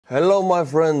Hello my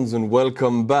friends and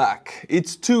welcome back.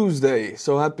 It's Tuesday,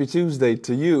 so happy Tuesday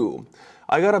to you.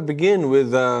 I gotta begin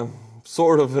with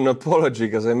sort of an apology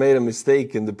because I made a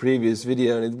mistake in the previous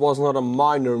video, and it was not a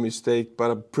minor mistake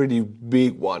but a pretty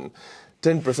big one.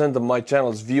 10% of my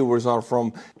channel's viewers are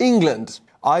from England.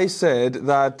 I said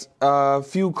that a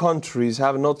few countries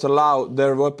have not allowed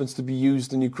their weapons to be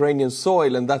used in Ukrainian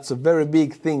soil, and that's a very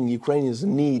big thing. Ukrainians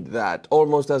need that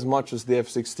almost as much as the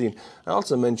F-16. I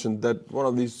also mentioned that one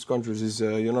of these countries is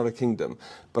United Kingdom,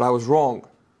 but I was wrong.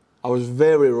 I was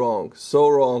very wrong, so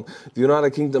wrong. The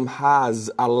United Kingdom has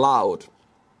allowed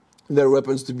their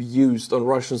weapons to be used on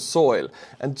Russian soil.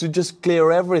 And to just clear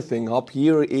everything up,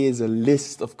 here is a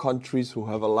list of countries who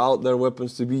have allowed their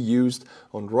weapons to be used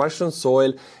on Russian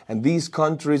soil. And these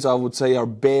countries, I would say, are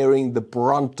bearing the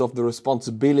brunt of the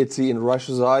responsibility in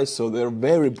Russia's eyes, so they're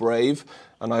very brave.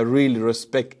 And I really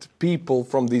respect people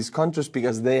from these countries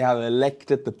because they have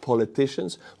elected the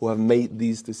politicians who have made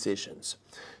these decisions.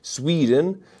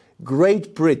 Sweden,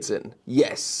 Great Britain,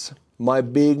 yes, my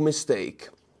big mistake.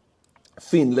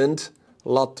 Finland,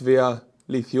 Latvia,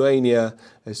 Lithuania,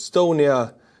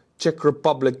 Estonia, Czech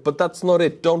Republic, but that's not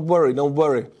it. Don't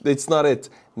worry, it's not it.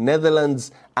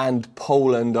 Netherlands and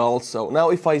Poland also.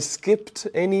 Now, if I skipped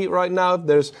any right now,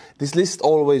 this list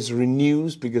always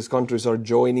renews because countries are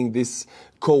joining this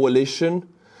coalition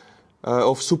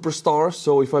of superstars.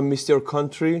 So if I missed your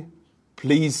country,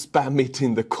 please spam it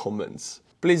in the comments.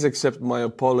 Please accept my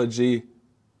apology.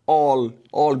 All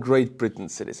Great Britain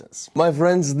citizens. My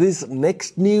friends, this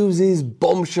next news is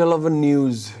bombshell of a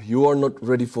news. You are not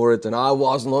ready for it and I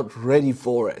was not ready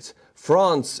for it.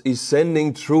 France is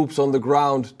sending troops on the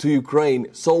ground to Ukraine,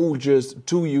 soldiers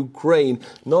to Ukraine.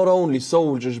 Not only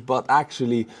soldiers, but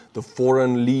actually the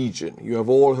Foreign Legion. You have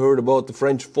all heard about the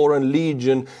French Foreign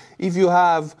Legion. If you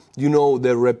have, you know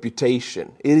their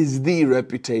reputation. It is the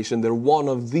reputation. They're one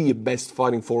of the best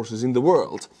fighting forces in the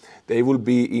world. They will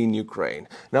be in Ukraine.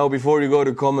 Now, before you go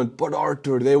to comment, but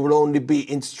Artur, they will only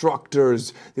be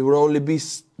instructors. They will only be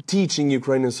teaching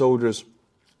Ukrainian soldiers.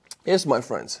 Yes, my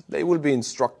friends, they will be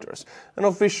instructors. And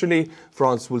officially,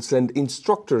 France will send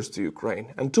instructors to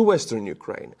Ukraine and to Western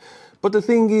Ukraine. But the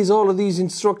thing is, all of these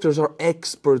instructors are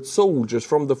expert soldiers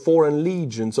from the Foreign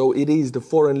Legion. So it is the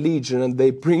Foreign Legion, and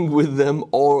they bring with them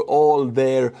all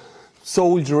their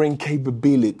soldiering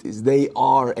capabilities. They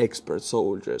are expert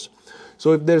soldiers.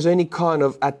 So if there's any kind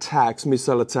of attacks,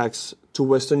 missile attacks to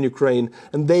Western Ukraine,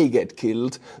 and they get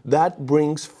killed, that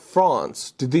brings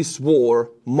France to this war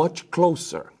much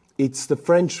closer. It's the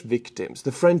French victims,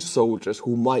 the French soldiers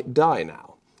who might die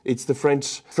now. It's the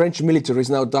French military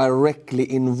is now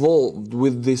directly involved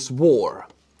with this war.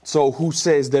 So who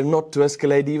says they're not to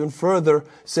escalate even further,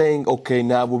 saying, okay,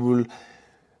 now we will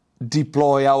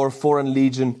deploy our Foreign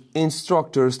Legion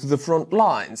instructors to the front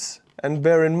lines. And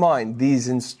bear in mind, these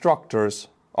instructors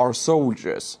are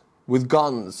soldiers with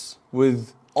guns,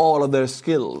 with all of their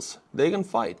skills. They can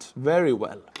fight very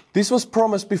well. This was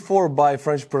promised before by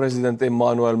French President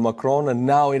Emmanuel Macron, and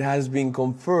now it has been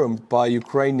confirmed by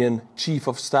Ukrainian Chief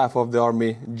of Staff of the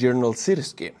Army, General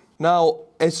Syrski. Now,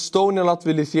 Estonia,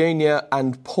 Latvia, Lithuania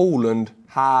and Poland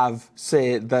have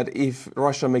said that if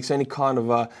Russia makes any kind of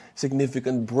a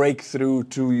significant breakthrough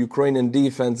to Ukrainian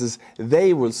defenses,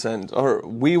 they will send, or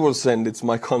we will send, it's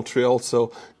my country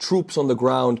also, troops on the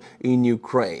ground in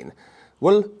Ukraine.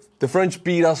 Well, the French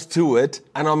beat us to it,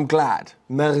 and I'm glad.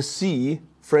 Merci,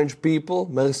 French people,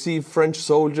 merci, French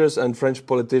soldiers and French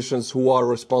politicians who are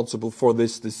responsible for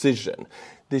this decision.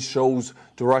 This shows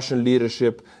to Russian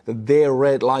leadership that their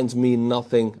red lines mean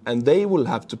nothing, and they will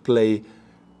have to play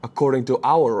according to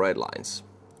our red lines.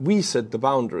 We set the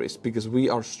boundaries because we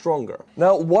are stronger.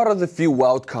 Now, what are the few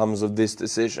outcomes of this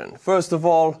decision? First of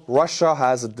all, Russia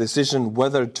has a decision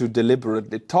whether to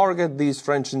deliberately target these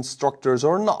French instructors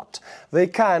or not. They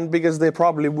can, because they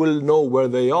probably will know where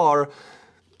they are.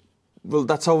 Well,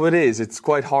 that's how it is. It's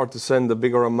quite hard to send a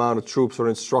bigger amount of troops or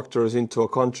instructors into a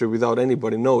country without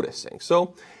anybody noticing.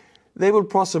 So they will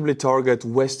possibly target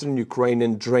Western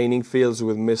Ukrainian training fields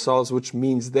with missiles, which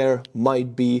means there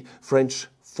might be French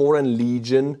Foreign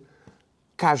Legion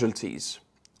casualties,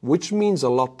 which means a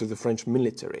lot to the French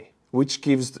military, which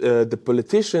gives the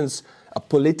politicians a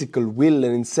political will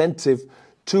and incentive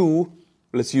to,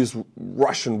 let's use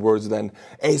Russian words then,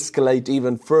 escalate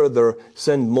even further,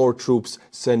 send more troops,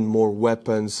 send more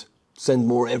weapons, send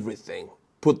more everything,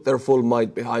 put their full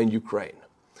might behind Ukraine.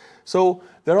 So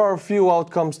there are a few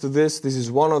outcomes to this. This is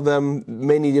one of them.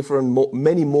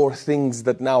 Many more things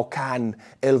that now can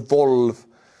evolve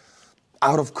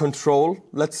out of control,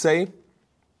 let's say.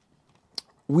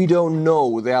 We don't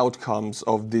know the outcomes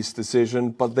of this decision,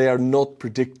 but they are not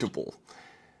predictable.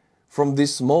 from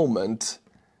this moment,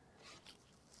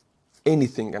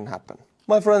 anything can happen.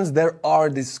 My friends, there are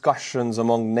discussions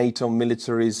among NATO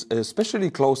militaries, especially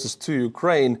closest to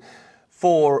Ukraine,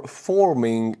 for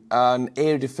forming an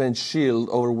air defense shield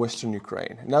over Western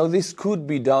Ukraine. Now, this could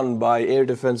be done by air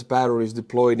defense batteries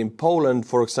deployed in Poland,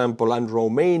 for example, and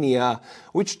Romania,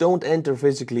 which don't enter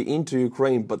physically into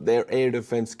Ukraine, but their air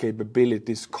defense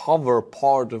capabilities cover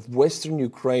part of Western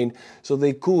Ukraine, so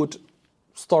they could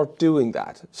start doing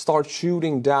that, start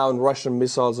shooting down Russian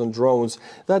missiles and drones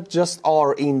that just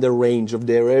are in the range of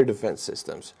their air defense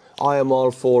systems. I am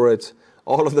all for it.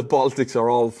 All of the Baltics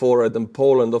are all for it, and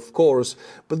Poland, of course,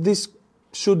 but this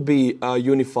should be a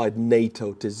unified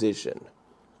NATO decision.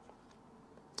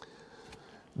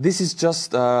 This is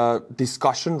just a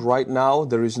discussion right now.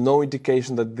 There is no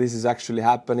indication that this is actually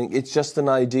happening. It's just an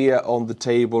idea on the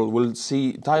table. We'll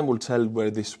see. Time will tell where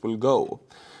this will go.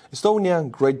 Estonia,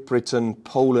 Great Britain,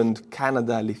 Poland,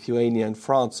 Canada, Lithuania and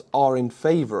France are in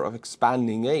favor of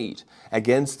expanding aid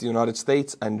against the United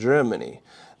States and Germany.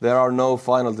 There are no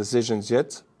final decisions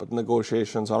yet, but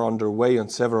negotiations are underway on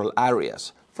several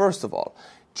areas. First of all,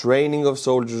 training of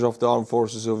soldiers of the armed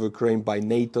forces of Ukraine by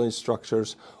NATO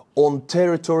instructors on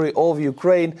territory of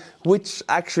Ukraine, which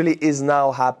actually is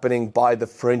now happening by the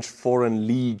French Foreign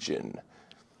Legion.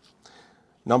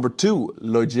 Number two,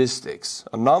 logistics.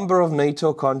 A number of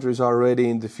NATO countries are ready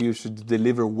in the future to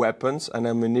deliver weapons and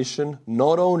ammunition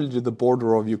not only to the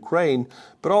border of Ukraine,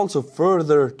 but also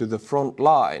further to the front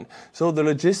line. So the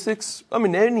logistics,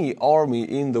 any army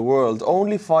in the world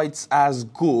only fights as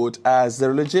good as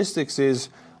their logistics is,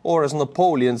 or as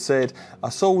Napoleon said,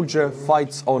 a soldier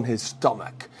fights on his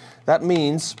stomach. That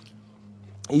means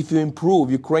if you improve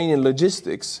Ukrainian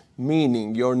logistics,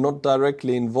 meaning you're not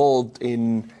directly involved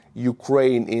in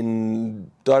Ukraine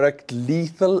in direct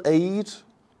lethal aid,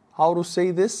 how to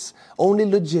say this? Only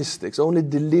logistics, only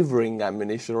delivering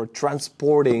ammunition or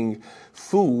transporting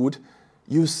food,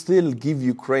 you still give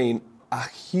Ukraine a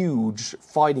huge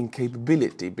fighting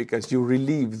capability because you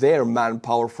relieve their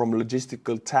manpower from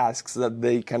logistical tasks that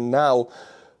they can now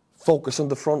focus on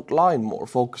the front line more,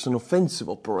 focus on offensive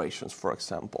operations, for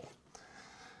example.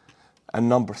 And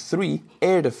number three,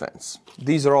 air defense.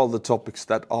 These are all the topics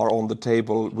that are on the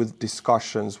table with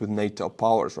discussions with NATO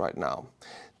powers right now.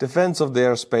 Defense of the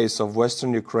airspace of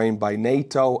Western Ukraine by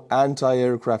NATO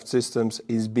anti-aircraft systems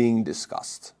is being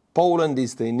discussed. Poland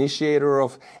is the initiator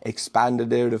of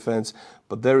expanded air defense,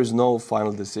 but there is no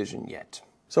final decision yet.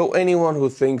 So anyone who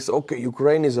thinks, okay,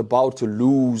 Ukraine is about to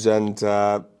lose and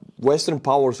Western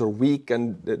powers are weak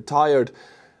and tired,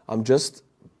 I'm just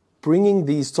bringing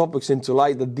these topics into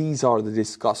light that these are the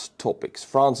discussed topics.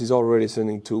 France is already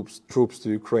sending troops to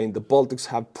Ukraine. The Baltics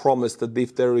have promised that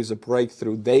if there is a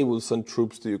breakthrough, they will send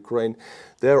troops to Ukraine.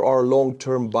 There are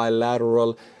long-term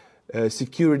bilateral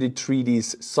security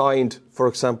treaties signed, for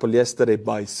example, yesterday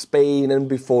by Spain, and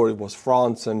before it was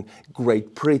France and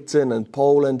Great Britain and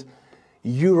Poland.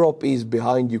 Europe is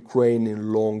behind Ukraine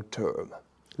in long term.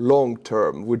 Long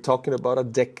term. We're talking about a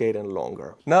decade and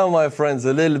longer. Now, my friends,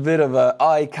 a little bit of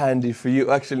eye candy for you.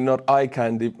 Actually, not eye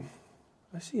candy.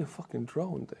 I see a fucking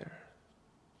drone there.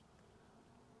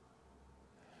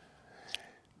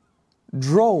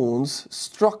 Drones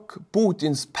struck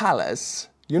Putin's palace.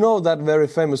 You know that very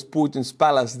famous Putin's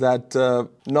palace that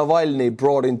Navalny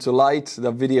brought into light?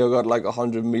 The video got like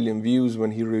 100 million views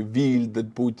when he revealed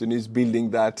that Putin is building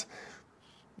that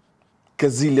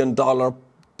gazillion-dollar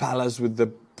palace with the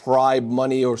bribe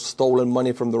money or stolen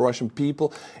money from the Russian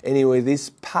people. Anyway, this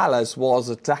palace was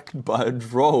attacked by a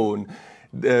drone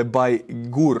by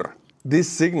GUR. This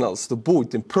signals to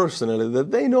Putin personally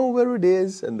that they know where it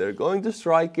is and they're going to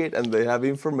strike it and they have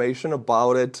information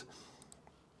about it.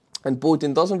 And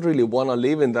Putin doesn't really want to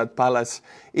live in that palace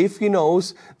if he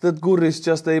knows that GUR is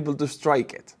just able to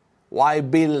strike it. Why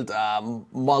build a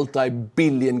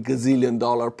multi-billion,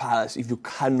 gazillion-dollar palace if you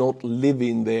cannot live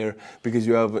in there because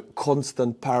you have a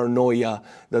constant paranoia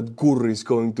that GUR is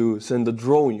going to send a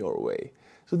drone your way?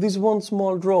 So this one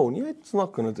small drone, yeah, it's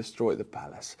not going to destroy the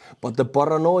palace. But the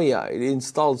paranoia it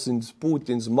installs in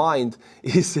Putin's mind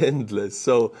is endless.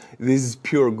 So this is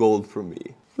pure gold for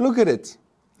me. Look at it.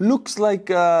 Looks like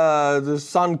the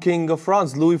Sun King of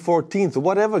France, Louis XIV,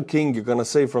 whatever king you're going to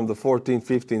say from the 14th,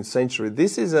 15th century.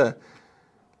 This is a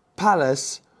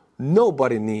palace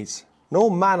nobody needs.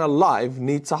 No man alive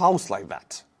needs a house like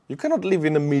that. You cannot live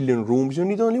in 1 million rooms, you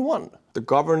need only one. The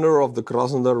governor of the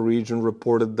Krasnodar region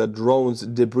reported that drones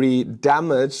debris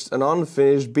damaged an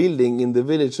unfinished building in the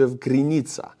village of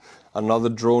Grinitsa. Another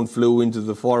drone flew into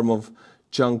the farm of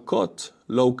Chankot,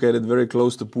 located very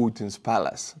close to Putin's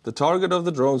palace. The target of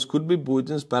the drones could be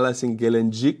Putin's palace in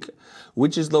Gelendzhik,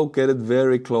 which is located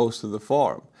very close to the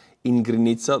farm. In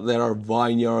Grinitsa, there are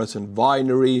vineyards and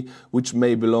winery, which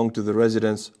may belong to the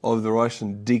residence of the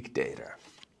Russian dictator.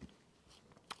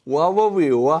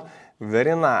 Wow,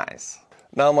 very nice.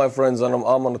 Now, my friends, I'm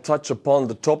going to touch upon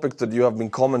the topic that you have been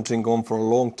commenting on for a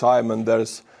long time, and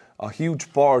there's a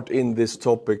huge part in this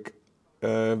topic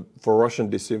for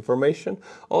Russian disinformation.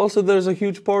 Also, there's a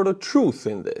huge part of truth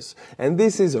in this. And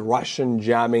this is Russian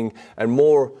jamming, and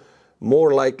more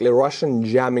likely Russian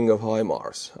jamming of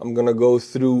HIMARS. I'm going to go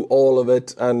through all of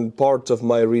it, and part of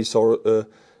my resource,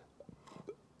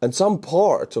 and some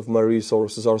part of my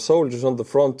resources are soldiers on the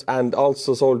front and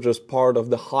also soldiers part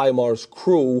of the HIMARS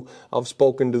crew. I've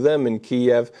spoken to them in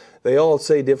Kyiv. They all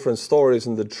say different stories,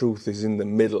 and the truth is in the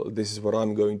middle. This is what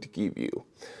I'm going to give you.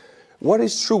 What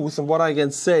is truth, and what I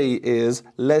can say is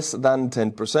less than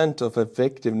 10% of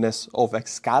effectiveness of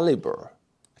Excalibur.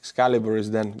 Excalibur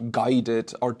is then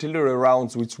guided artillery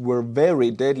rounds, which were very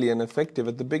deadly and effective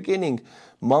at the beginning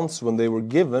months when they were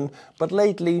given, but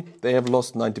lately they have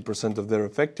lost 90% of their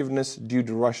effectiveness due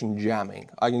to Russian jamming.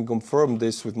 I can confirm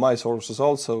this with my sources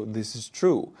also. This is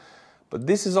true. But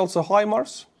this is also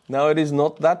HIMARS. Now, it is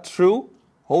not that true.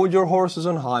 Hold your horses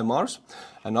on HIMARS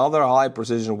and other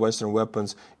high-precision Western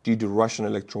weapons due to Russian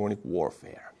electronic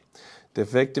warfare. The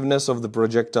effectiveness of the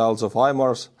projectiles of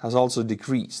HIMARS has also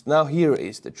decreased. Now, here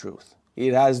is the truth.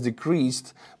 It has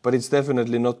decreased, but it's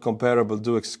definitely not comparable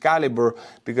to Excalibur,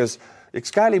 because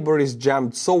Excalibur is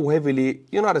jammed so heavily,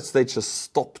 the United States just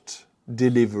stopped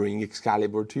delivering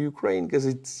Excalibur to Ukraine because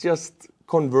it's just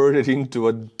converted into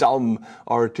a dumb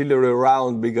artillery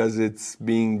round because it's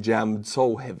being jammed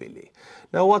so heavily.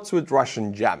 Now, what's with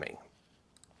Russian jamming?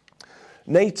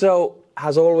 NATO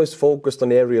has always focused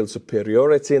on aerial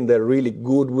superiority, and they're really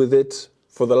good with it.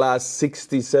 For the last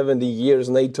 60, 70 years,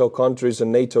 NATO countries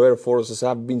and NATO air forces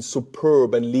have been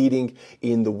superb and leading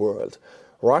in the world.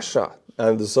 Russia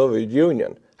and the Soviet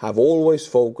Union have always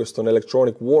focused on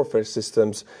electronic warfare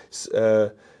systems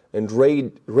and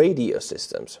radio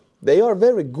systems. They are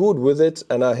very good with it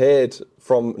and ahead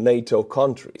from NATO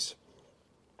countries.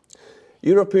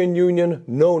 European Union,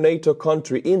 no NATO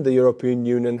country in the European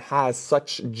Union has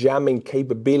such jamming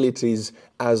capabilities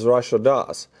as Russia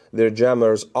does. Their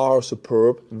jammers are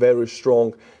superb, very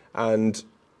strong, and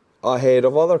ahead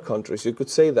of other countries, you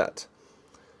could say that.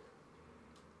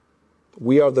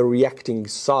 We are the reacting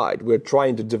side. We're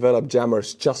trying to develop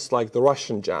jammers just like the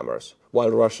Russian jammers,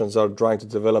 while Russians are trying to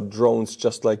develop drones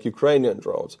just like Ukrainian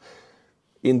drones.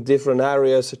 In different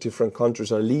areas, different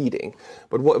countries are leading.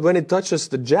 But when it touches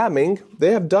the jamming,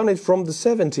 they have done it from the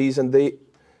 70s, and they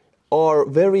are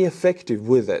very effective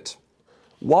with it.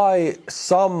 Why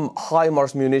some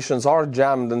HIMARS munitions are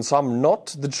jammed and some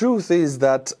not? The truth is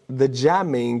that the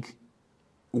jamming,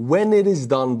 when it is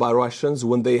done by Russians,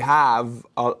 when they have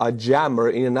a jammer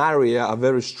in an area, a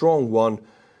very strong one,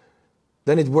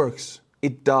 then it works.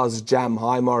 It does jam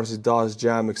HIMARS, it does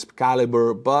jam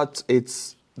Excalibur, but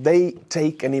they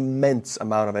take an immense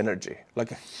amount of energy,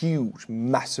 like a huge,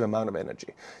 massive amount of energy.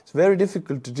 It's very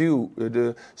difficult to do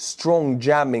the strong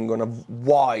jamming on a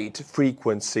wide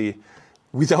frequency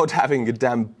without having a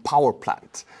damn power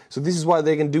plant. So this is why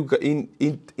they can do in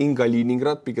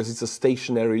Kaliningrad, because it's a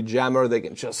stationary jammer. They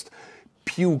can just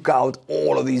puke out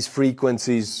all of these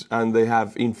frequencies, and they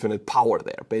have infinite power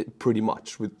there, pretty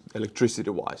much, with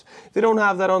electricity-wise. They don't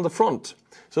have that on the front.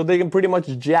 So they can pretty much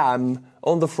jam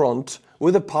on the front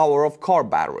with the power of car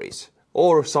batteries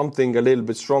or something a little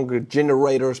bit stronger,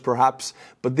 generators perhaps,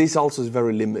 but this also is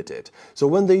very limited. So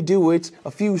when they do it,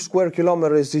 a few square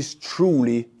kilometers is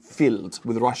truly filled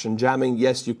with Russian jamming.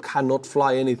 Yes, you cannot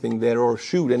fly anything there or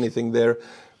shoot anything there,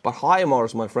 but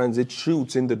HIMARS, my friends, it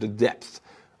shoots into the depth.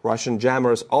 Russian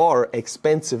jammers are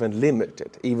expensive and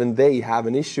limited. Even they have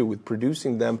an issue with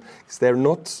producing them because they're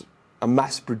not a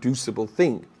mass-producible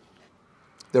thing.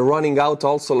 They're running out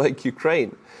also like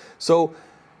Ukraine. So,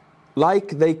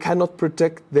 like they cannot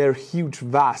protect their huge,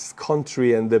 vast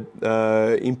country and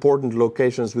the important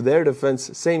locations with air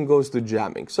defense, same goes to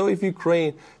jamming. So if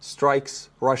Ukraine strikes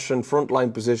Russian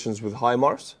frontline positions with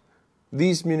HIMARS,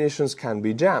 these munitions can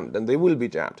be jammed, and they will be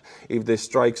jammed. If they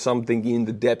strike something in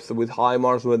the depth with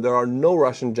HIMARS where there are no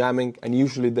Russian jamming, and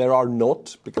usually there are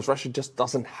not, because Russia just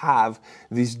doesn't have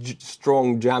these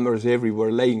strong jammers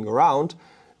everywhere laying around,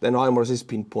 then HIMARS is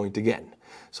pinpoint again.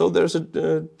 So there's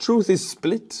truth is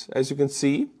split, as you can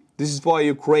see. This is why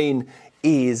Ukraine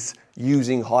is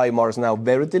using HIMARS now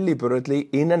very deliberately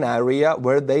in an area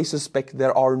where they suspect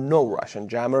there are no Russian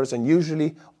jammers, and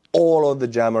usually all of the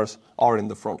jammers are in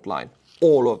the front line.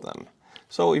 All of them.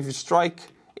 So if you strike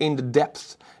in the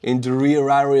depth, in the rear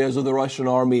areas of the Russian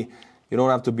army, you don't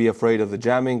have to be afraid of the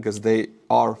jamming because they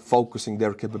are focusing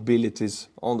their capabilities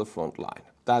on the front line.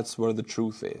 That's where the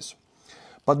truth is.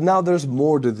 But now there's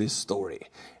more to this story.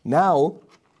 Now,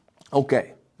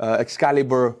 okay,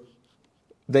 Excalibur,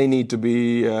 they need to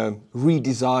be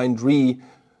redesigned,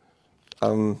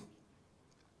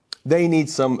 they need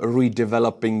some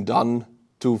redeveloping done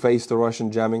to face the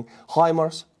Russian jamming.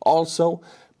 HIMARS also.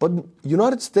 But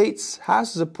United States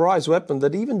has a surprise weapon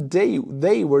that even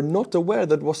they were not aware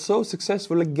that was so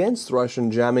successful against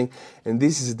Russian jamming. And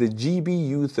this is the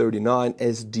GBU-39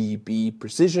 SDB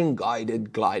Precision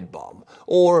Guided Glide Bomb,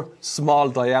 or small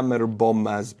diameter bomb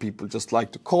as people just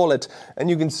like to call it. And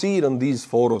you can see it on these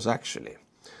photos actually.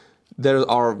 There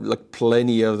are like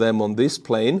plenty of them on this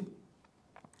plane.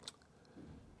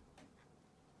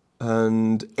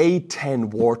 And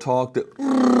A-10 Warthog,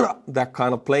 that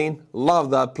kind of plane, love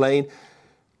that plane,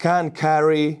 can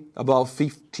carry about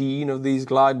 15 of these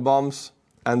glide bombs,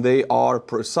 and they are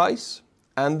precise,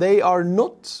 and they are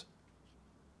not,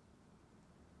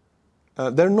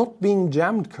 they're not being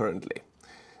jammed currently.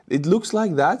 It looks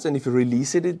like that, and if you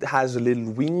release it, it has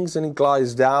little wings and it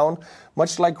glides down,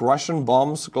 much like Russian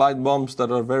bombs, glide bombs that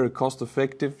are very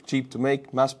cost-effective, cheap to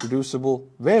make, mass-producible,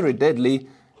 very deadly.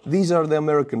 These are the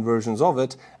American versions of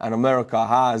it, and America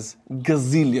has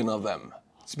gazillion of them.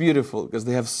 It's beautiful because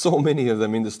they have so many of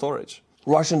them in the storage.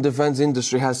 Russian defense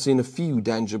industry has seen a few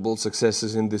tangible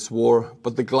successes in this war,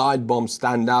 but the glide bombs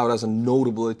stand out as a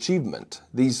notable achievement.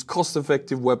 These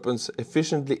cost-effective weapons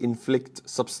efficiently inflict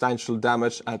substantial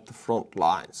damage at the front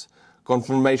lines.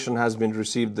 Confirmation has been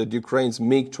received that Ukraine's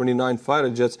MiG-29 fighter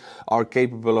jets are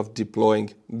capable of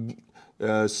deploying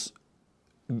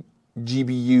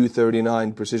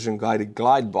GBU-39 precision-guided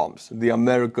glide bombs, the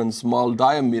American small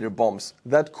diameter bombs.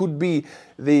 That could be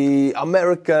the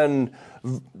American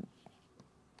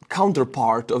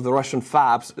counterpart of the Russian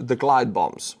fabs, the glide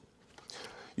bombs.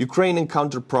 Ukraine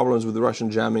encountered problems with the Russian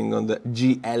jamming on the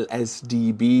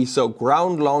GLSDB, so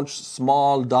ground-launched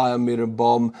small diameter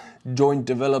bomb, joint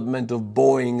development of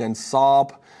Boeing and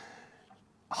Saab,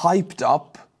 hyped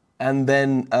up, and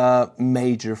then a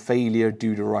major failure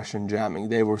due to Russian jamming.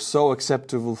 They were so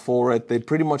acceptable for it, they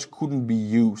pretty much couldn't be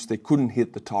used. They couldn't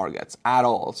hit the targets at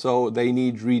all. So they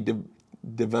need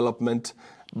redevelopment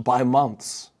by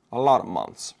months, a lot of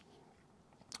months.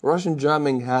 Russian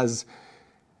jamming has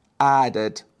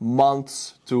added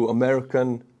months to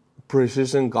American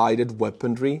precision-guided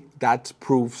weaponry that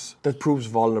proves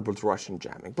vulnerable to Russian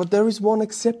jamming. But there is one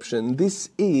exception. This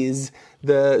is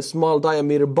the small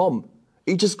diameter bomb.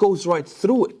 It just goes right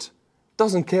through it.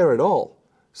 Doesn't care at all.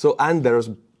 So, and there's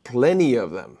plenty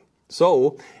of them.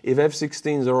 So, if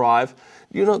F-16s arrive,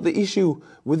 you know, the issue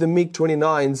with the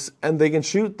MiG-29s, and they can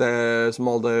shoot the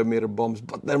small diameter bombs,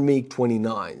 but they're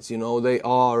MiG-29s, you know, they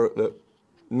are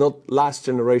not last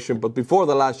generation, but before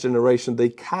the last generation, they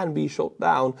can be shot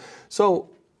down.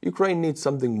 So, Ukraine needs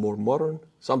something more modern,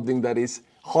 something that is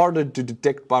harder to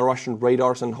detect by Russian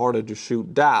radars and harder to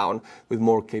shoot down with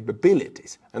more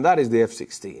capabilities. And that is the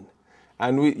F-16.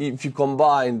 And if you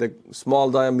combine the small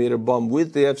diameter bomb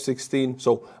with the F-16,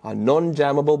 so a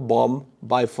non-jammable bomb,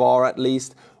 by far at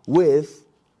least, with,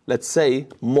 let's say,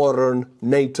 modern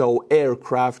NATO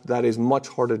aircraft that is much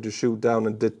harder to shoot down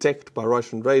and detect by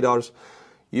Russian radars,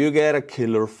 you get a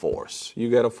killer force. You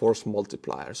get a force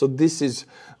multiplier. So this is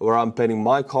where I'm betting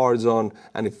my cards on,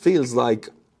 and it feels like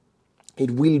it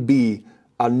will be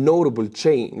a notable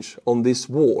change on this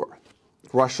war.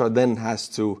 Russia then has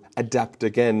to adapt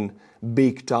again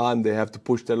big time. They have to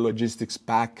push their logistics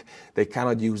back. They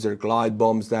cannot use their glide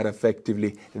bombs that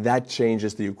effectively. That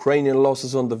changes the Ukrainian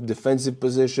losses on the defensive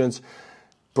positions.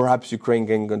 Perhaps Ukraine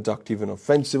can conduct even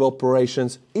offensive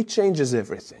operations. It changes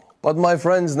everything. But my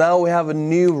friends, now we have a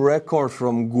new record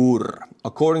from GUR.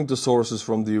 According to sources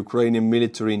from the Ukrainian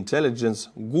military intelligence,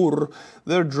 GUR,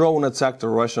 their drone attacked a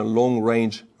Russian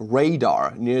long-range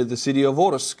radar near the city of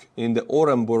Orsk in the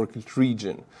Orenburg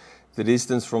region. The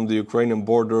distance from the Ukrainian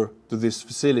border to this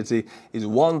facility is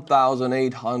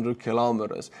 1,800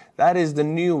 kilometers. That is the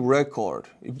new record.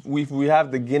 If we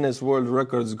have the Guinness World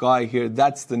Records guy here,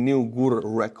 that's the new GUR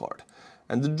record.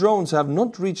 And the drones have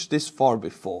not reached this far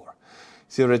before.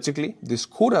 Theoretically, this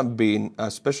could have been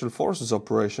a special forces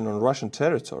operation on Russian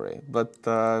territory, but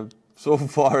so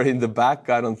far in the back,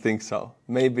 I don't think so.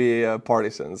 Maybe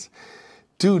partisans.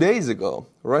 2 days ago,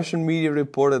 Russian media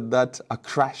reported that a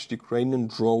crashed Ukrainian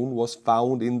drone was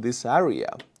found in this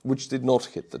area, which did not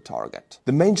hit the target.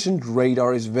 The mentioned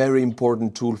radar is a very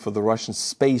important tool for the Russian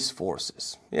space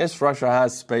forces. Yes, Russia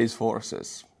has space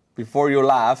forces. Before you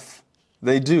laugh,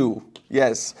 they do,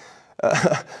 yes.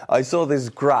 I saw this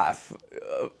graph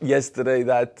yesterday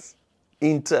that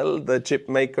Intel, the chip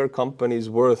maker company, is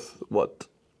worth, what,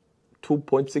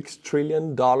 $2.6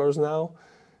 trillion now?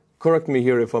 Correct me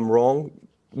here if I'm wrong.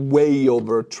 Way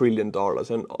over $1 trillion. And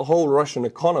the whole Russian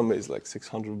economy is like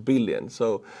 600 billion.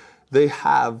 So they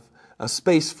have a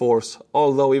space force,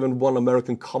 although even one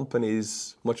American company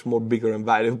is much more bigger and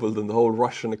valuable than the whole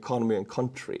Russian economy and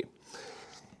country.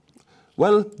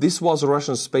 Well, this was a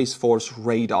Russian Space Force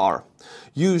radar,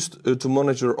 used to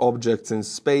monitor objects in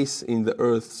space in the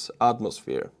Earth's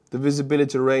atmosphere. The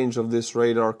visibility range of this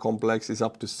radar complex is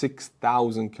up to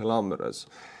 6,000 kilometers.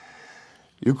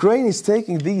 Ukraine is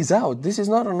taking these out. This is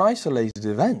not an isolated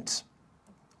event.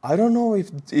 I don't know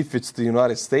if it's the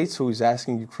United States who is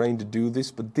asking Ukraine to do this,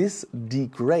 but this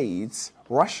degrades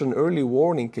Russian early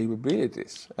warning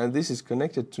capabilities, and this is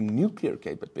connected to nuclear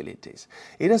capabilities.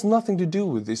 It has nothing to do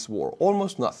with this war,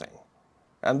 almost nothing,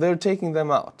 and they're taking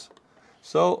them out.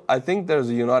 So I think there's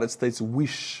a United States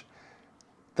wish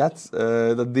that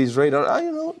these radar,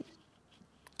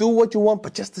 do what you want,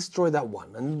 but just destroy that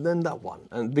one and then that one,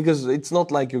 and because it's not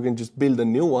like you can just build a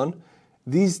new one.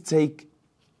 These take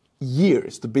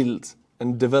years to build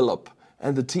and develop,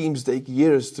 and the teams take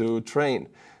years to train.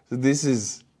 So this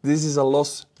is a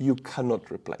loss you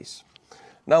cannot replace.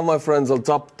 Now, my friends, I'll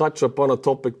touch upon a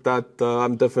topic that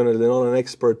I'm definitely not an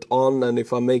expert on, and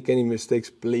if I make any mistakes,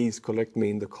 please correct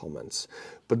me in the comments.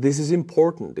 But this is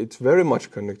important. It's very much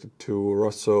connected to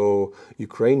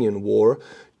Russo-Ukrainian war.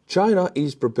 China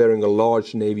is preparing a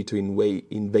large navy to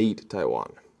invade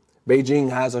Taiwan. Beijing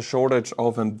has a shortage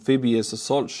of amphibious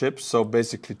assault ships, so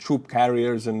basically troop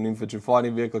carriers and infantry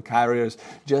fighting vehicle carriers,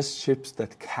 just ships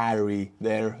that carry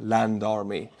their land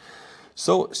army.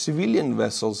 So civilian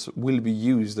vessels will be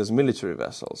used as military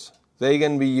vessels. They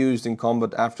can be used in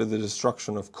combat after the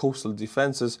destruction of coastal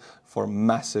defenses for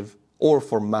massive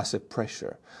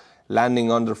pressure.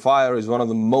 Landing under fire is one of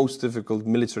the most difficult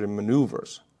military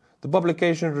maneuvers. The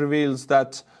publication reveals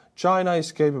that China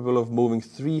is capable of moving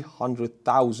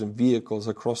 300,000 vehicles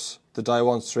across the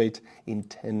Taiwan Strait in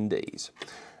 10 days.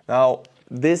 Now,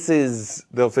 this is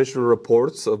the official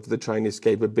reports of the Chinese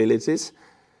capabilities.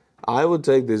 I would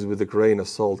take this with a grain of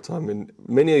salt. I mean,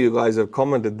 many of you guys have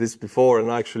commented this before and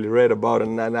actually read about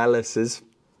an analysis.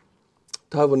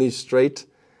 Taiwanese Strait,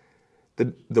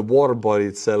 the water body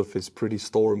itself is pretty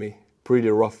stormy, pretty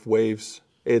rough waves.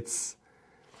 It's,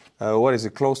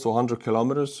 close to 100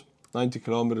 kilometers? 90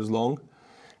 kilometers long.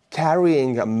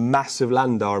 Carrying a massive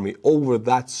land army over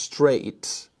that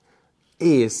strait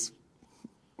is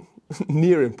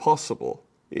near impossible,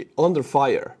 under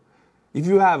fire. If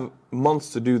you have months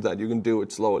to do that, you can do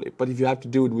it slowly. But if you have to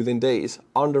do it within days,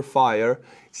 under fire,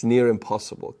 it's near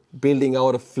impossible. Building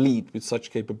out a fleet with such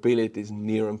capabilities is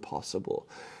near impossible.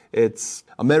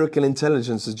 American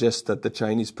intelligence suggests that the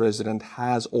Chinese president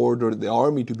has ordered the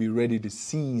army to be ready to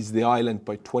seize the island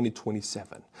by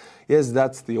 2027. Yes,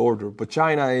 that's the order. But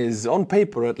China is, on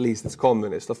paper at least, it's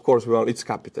communist. Of course, it's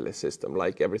capitalist system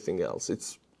like everything else.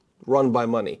 It's run by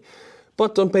money.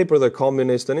 But on paper, they're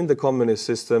communist, and in the communist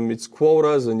system, it's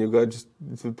quotas, and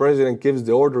if the president gives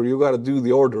the order, you got to do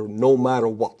the order no matter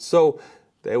what. So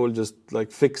they will just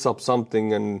fix up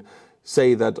something and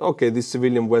say that, okay, this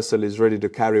civilian vessel is ready to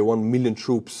carry 1 million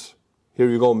troops. Here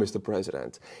you go, Mr.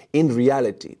 President. In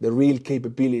reality, the real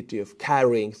capability of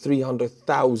carrying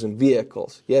 300,000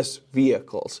 vehicles, yes,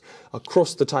 vehicles,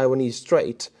 across the Taiwanese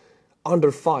Strait,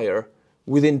 under fire,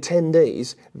 within 10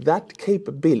 days, that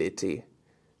capability,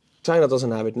 China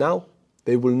doesn't have it now.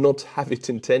 They will not have it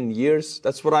in 10 years.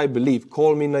 That's what I believe.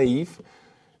 Call me naive,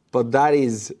 but that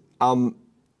is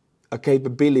a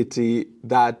capability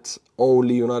that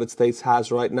only United States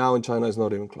has right now, and China is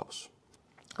not even close.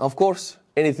 Of course,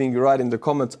 anything you write in the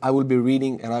comments, I will be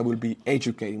reading and I will be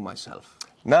educating myself.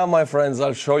 Now, my friends,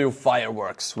 I'll show you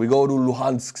fireworks. We go to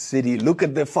Luhansk city. Look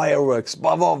at the fireworks.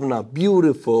 Bavovna,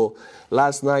 beautiful.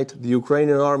 Last night, the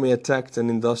Ukrainian army attacked an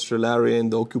industrial area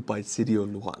in the occupied city of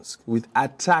Luhansk with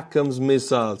ATACMS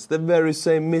missiles, the very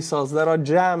same missiles that are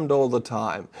jammed all the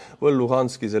time. Well,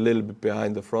 Luhansk is a little bit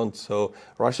behind the front, so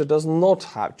Russia does not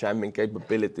have jamming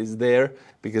capabilities there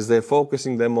because they're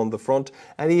focusing them on the front.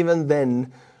 And even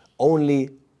then,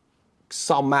 only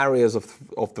some areas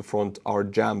of the front are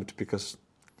jammed because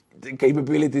the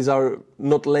capabilities are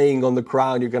not laying on the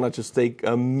ground. You cannot just take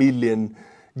 1 million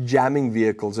jamming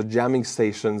vehicles or jamming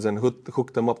stations and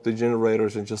hook them up to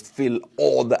generators and just fill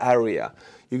all the area.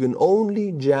 You can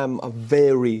only jam a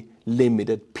very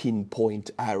limited pinpoint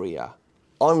area,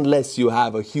 unless you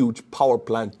have a huge power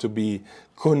plant to be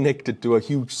connected to a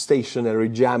huge stationary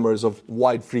jammers of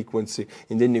wide frequency,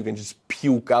 and then you can just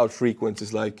puke out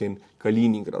frequencies like in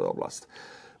Kaliningrad Oblast.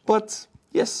 But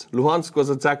yes, Luhansk was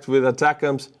attacked with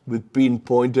ATACMS with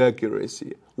pinpoint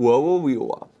accuracy.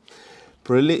 Whoa.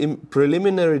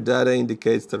 Preliminary data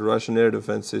indicates that Russian air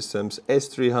defense systems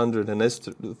S-300 and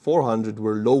S-400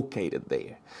 were located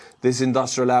there. This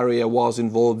industrial area was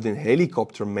involved in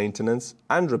helicopter maintenance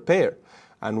and repair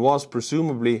and was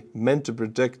presumably meant to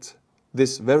protect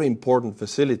this very important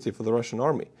facility for the Russian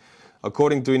army.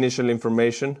 According to initial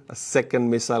information, a second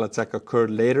missile attack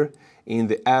occurred later in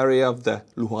the area of the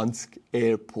Luhansk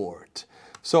airport.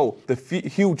 So the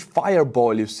huge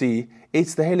fireball you see,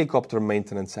 it's the helicopter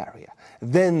maintenance area.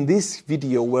 Then this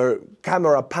video where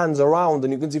camera pans around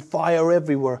and you can see fire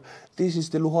everywhere, this is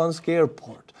the Luhansk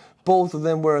airport. Both of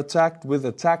them were attacked with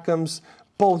ATACMS,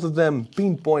 both of them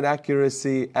pinpoint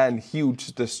accuracy, and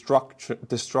huge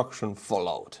destruction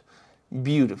followed.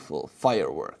 Beautiful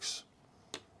fireworks.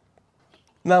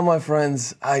 Now, my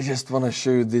friends, I just want to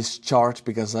show you this chart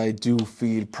because I do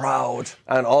feel proud.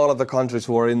 And all of the countries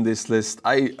who are in this list,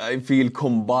 I feel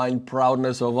combined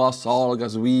proudness of us all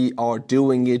because we are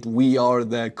doing it. We are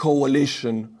the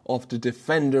coalition of the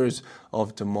defenders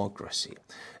of democracy.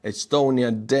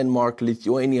 Estonia, Denmark,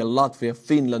 Lithuania, Latvia,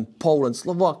 Finland, Poland,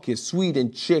 Slovakia, Sweden,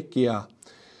 Czechia,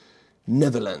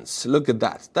 Netherlands. Look at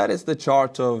that. That is the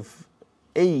chart of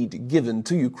aid given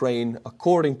to Ukraine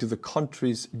according to the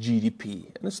country's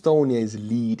GDP. And Estonia is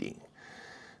leading.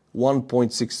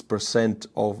 1.6%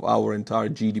 of our entire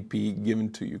GDP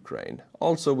given to Ukraine.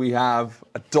 Also, we have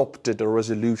adopted a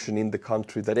resolution in the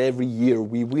country that every year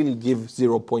we will give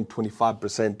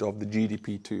 0.25% of the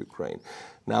GDP to Ukraine.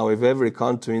 Now, if every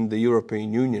country in the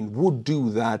European Union would do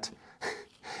that,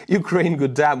 Ukraine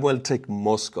could damn well take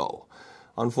Moscow.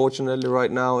 Unfortunately,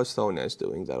 right now, Estonia is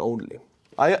doing that only.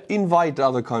 I invite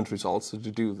other countries also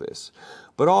to do this.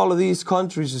 But all of these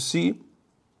countries you see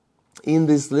in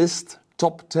this list,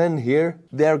 top 10 here,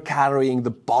 they're carrying the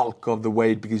bulk of the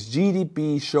weight because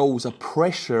GDP shows a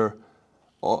pressure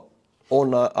on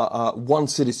one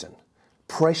citizen.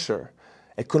 Pressure,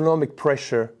 economic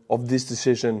pressure of this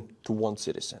decision to one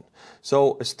citizen.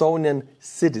 So Estonian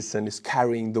citizen is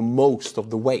carrying the most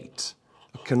of the weight,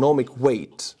 economic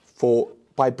weight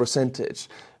by percentage.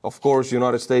 Of course,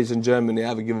 United States and Germany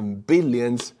have given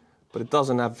billions, but it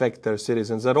doesn't affect their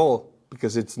citizens at all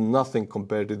because it's nothing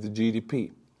compared to the GDP.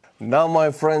 Now,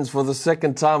 my friends, for the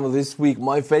second time of this week,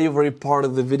 my favorite part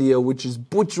of the video, which is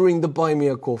butchering the Buy Me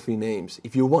a Coffee names.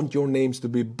 If you want your names to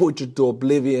be butchered to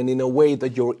oblivion in a way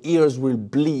that your ears will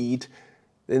bleed,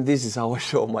 then this is how I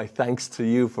show my thanks to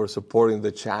you for supporting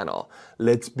the channel.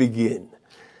 Let's begin.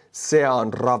 Sean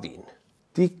Ravin,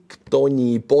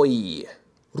 Tiktoni Boy,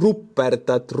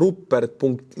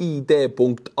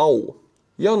 Rupert@rupert.id.au,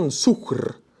 Jan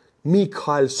Suhr,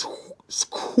 Mikael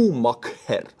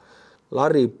Schumacher,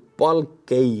 Larry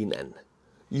Palkeinen,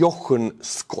 Jochen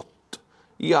Scott,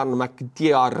 Ian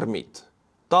McDiarmid,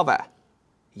 Tave,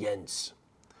 Jens.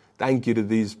 Thank you to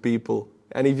these people.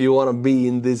 And if you want to be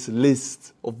in this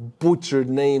list of butchered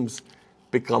names,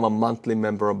 become a monthly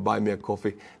member of Buy Me a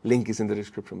Coffee. Link is in the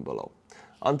description below.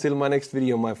 Until my next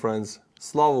video, my friends,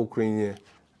 Slava Ukraini,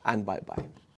 and bye-bye.